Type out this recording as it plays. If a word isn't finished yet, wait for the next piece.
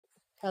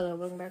Hello,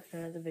 welcome back to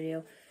another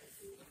video,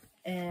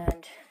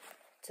 and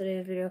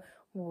today's video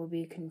will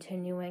be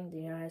continuing the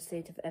United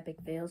States of Epic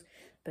Fails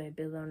by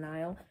Bill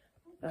O'Neill.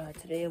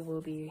 Today we'll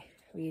be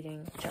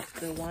reading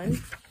chapter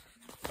 1.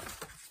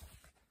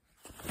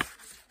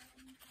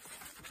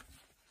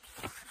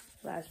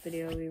 Last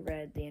video we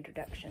read the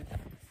introduction.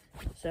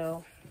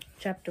 So,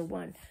 chapter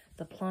 1,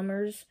 the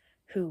plumbers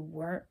who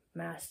weren't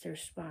master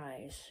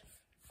spies.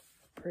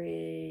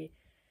 Pretty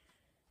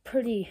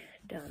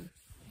dumb.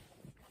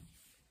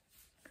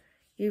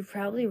 You've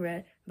probably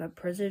read about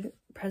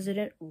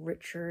President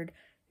Richard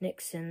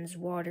Nixon's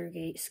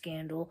Watergate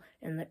scandal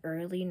in the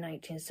early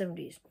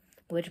 1970s,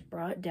 which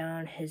brought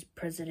down his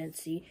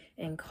presidency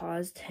and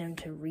caused him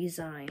to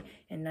resign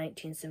in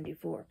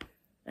 1974.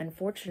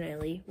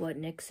 Unfortunately, what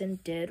Nixon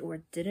did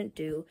or didn't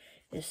do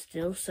is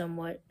still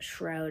somewhat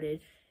shrouded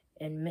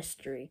in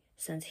mystery,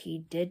 since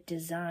he did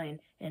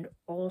design, and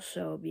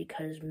also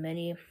because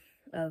many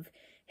of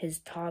his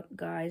top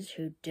guys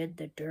who did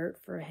the dirt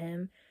for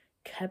him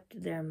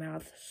kept their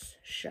mouths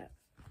shut.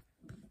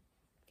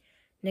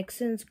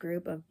 Nixon's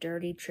group of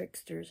dirty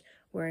tricksters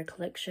were a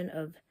collection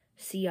of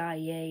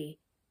CIA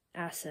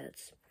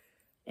assets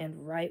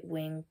and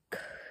right-wing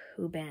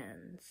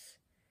Cubans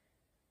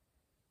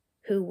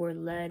who were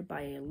led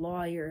by a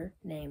lawyer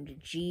named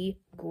G.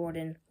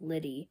 Gordon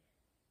Liddy.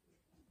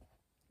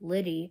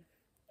 Liddy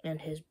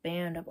and his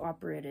band of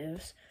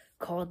operatives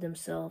called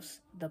themselves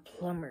the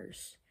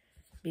plumbers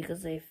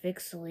because they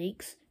fixed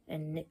leaks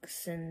in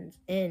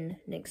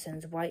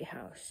Nixon's White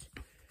House.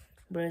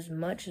 But as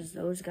much as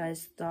those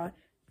guys thought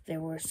they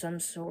were some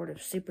sort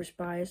of super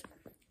spies,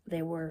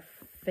 they were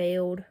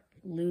failed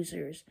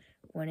losers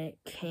when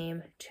it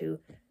came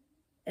to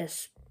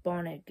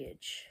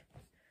espionage.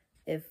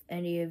 If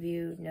any of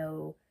you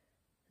know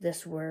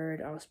this word,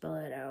 I'll spell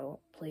it out.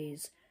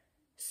 Please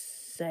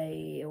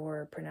say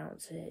or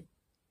pronounce it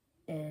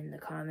in the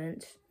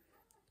comments.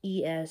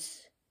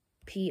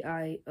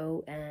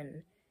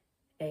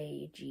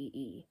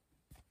 espionage.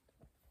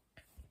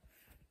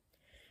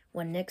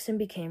 When Nixon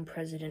became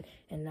president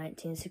in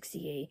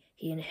 1968,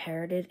 he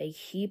inherited a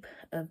heap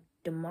of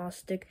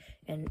domestic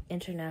and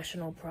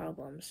international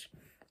problems.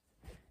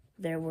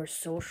 There were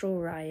social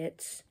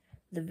riots,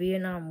 the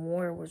Vietnam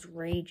War was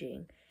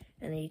raging,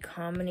 and the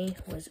economy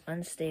was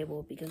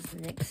unstable because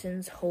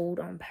Nixon's hold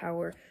on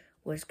power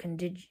was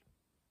contingent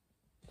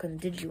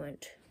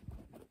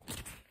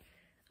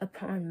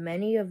upon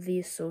many of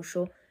these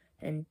social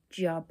and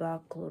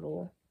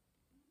geopolitical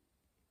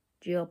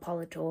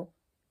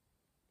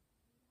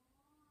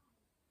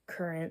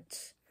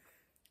currents.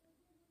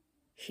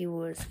 He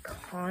was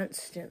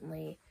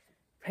constantly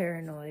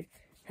paranoid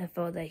and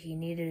felt that he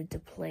needed to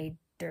play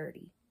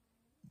dirty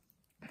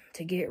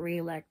to get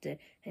reelected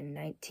in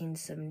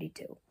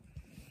 1972.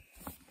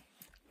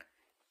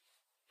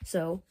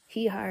 So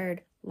he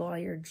hired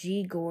lawyer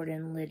G.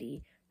 Gordon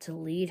Liddy to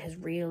lead his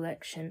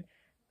reelection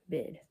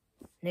bid.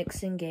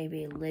 Nixon gave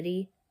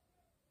Liddy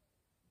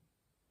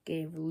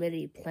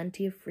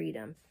plenty of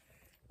freedom,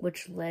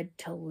 which led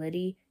to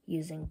Liddy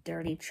using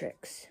dirty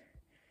tricks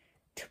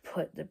to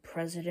put the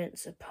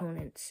president's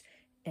opponents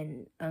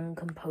in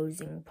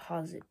uncomposing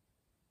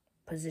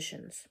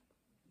positions.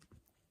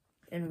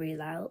 In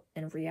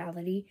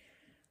reality,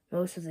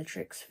 most of the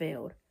tricks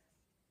failed,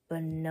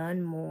 but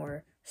none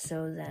more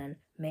so than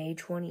May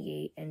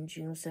 28 and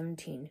June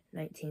 17,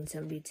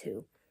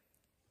 1972.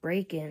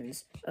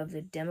 Break-ins of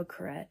the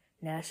Democrat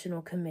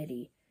National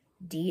Committee,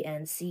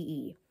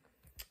 DNCE,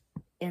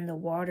 in the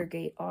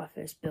Watergate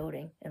office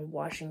building in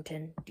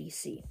Washington,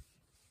 D.C.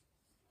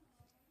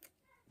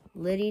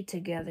 Liddy,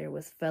 together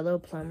with fellow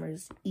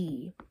plumbers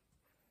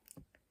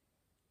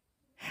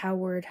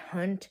Howard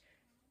Hunt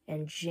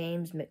and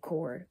James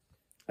McCord,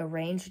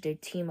 arranged a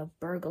team of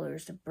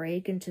burglars to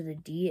break into the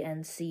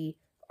DNC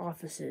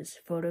offices,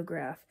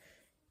 photograph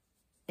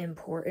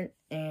important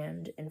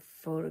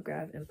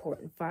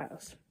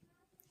files.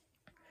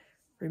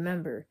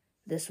 Remember,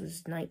 this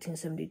was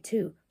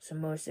 1972, so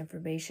most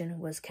information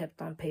was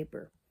kept on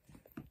paper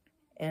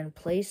and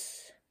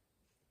place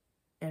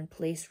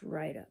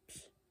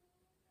write-ups.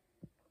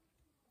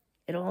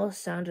 It all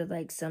sounded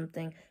like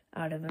something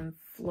out of a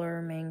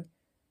Fleming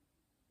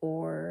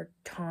or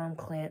Tom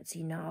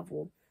Clancy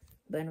novel,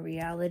 but in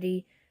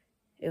reality,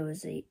 it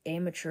was an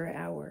amateur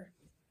hour.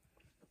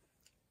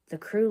 The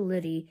crew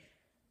Liddy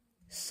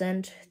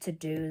sent to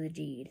do the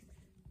deed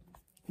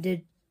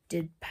did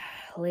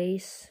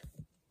place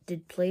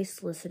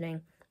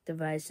listening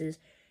devices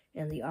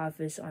in the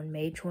office on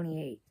May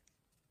 28,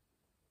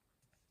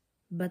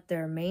 but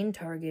their main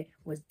target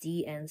was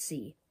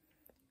DNC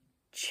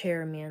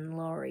Chairman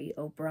Laurie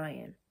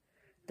O'Brien.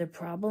 The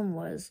problem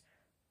was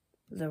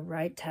the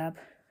right tap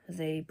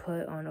they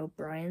put on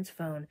O'Brien's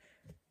phone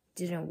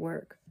didn't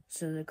work,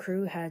 so the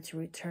crew had to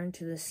return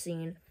to the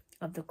scene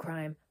of the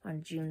crime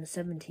on June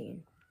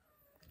 17.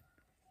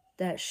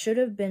 That should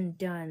have been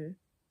the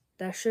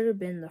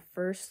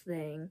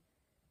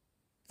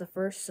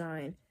first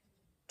sign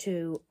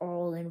to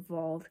all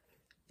involved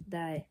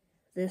that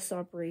this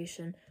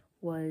operation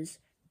was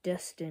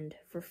destined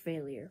for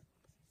failure.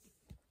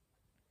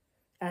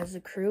 As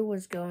the crew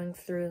was going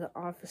through the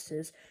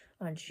offices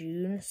on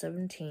June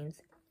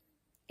 17th,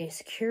 a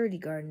security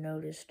guard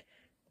noticed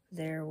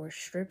there were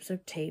strips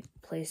of tape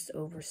placed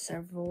over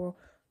several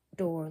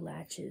door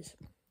latches.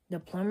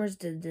 The plumbers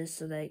did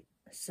this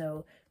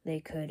so they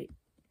could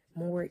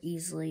more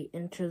easily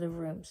enter the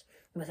rooms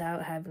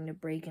without having to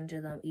break into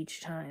them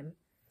each time.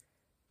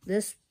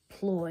 This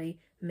ploy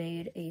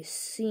made a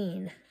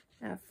scene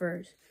at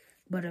first,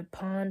 but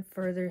upon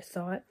further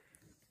thought,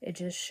 it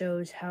just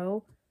shows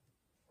how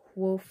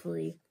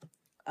woefully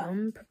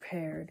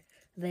unprepared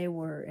they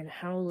were and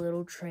how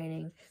little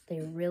training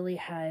they really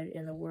had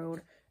in the world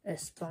of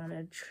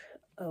espionage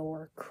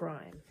or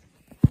crime.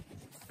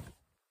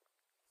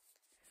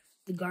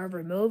 The guard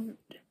removed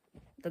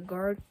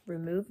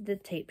the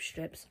tape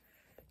strips,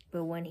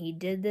 but when he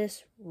did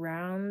this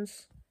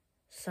rounds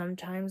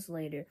sometimes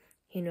later,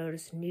 he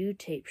noticed new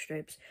tape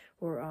strips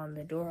were on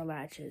the door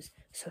latches,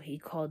 so he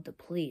called the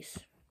police.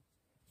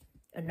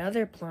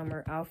 Another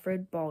plumber,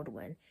 Alfred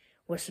Baldwin,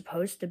 was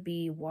supposed to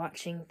be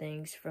watching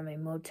things from a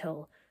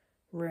motel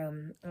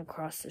room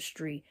across the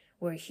street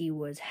where he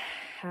was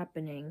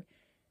happening,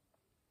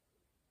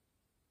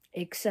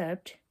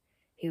 except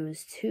he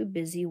was too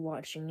busy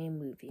watching a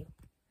movie.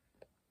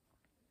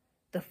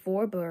 The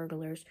 4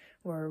 burglars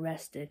were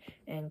arrested,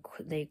 and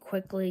they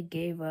quickly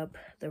gave up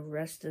the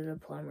rest of the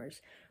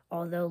plumbers.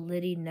 Although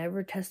Liddy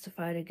never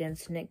testified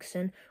against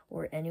Nixon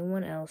or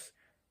anyone else,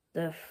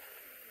 the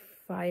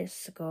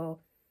fiasco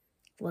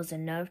was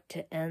enough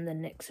to end the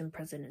Nixon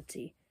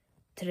presidency.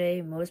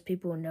 Today, most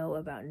people know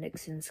about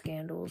Nixon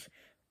scandals,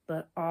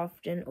 but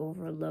often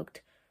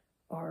overlooked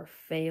are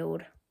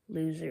failed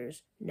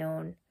losers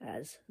known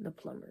as the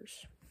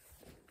plumbers.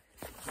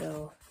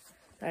 So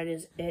that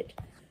is it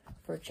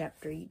for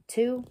chapter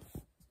 2,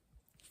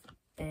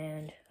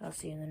 and I'll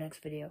see you in the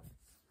next video.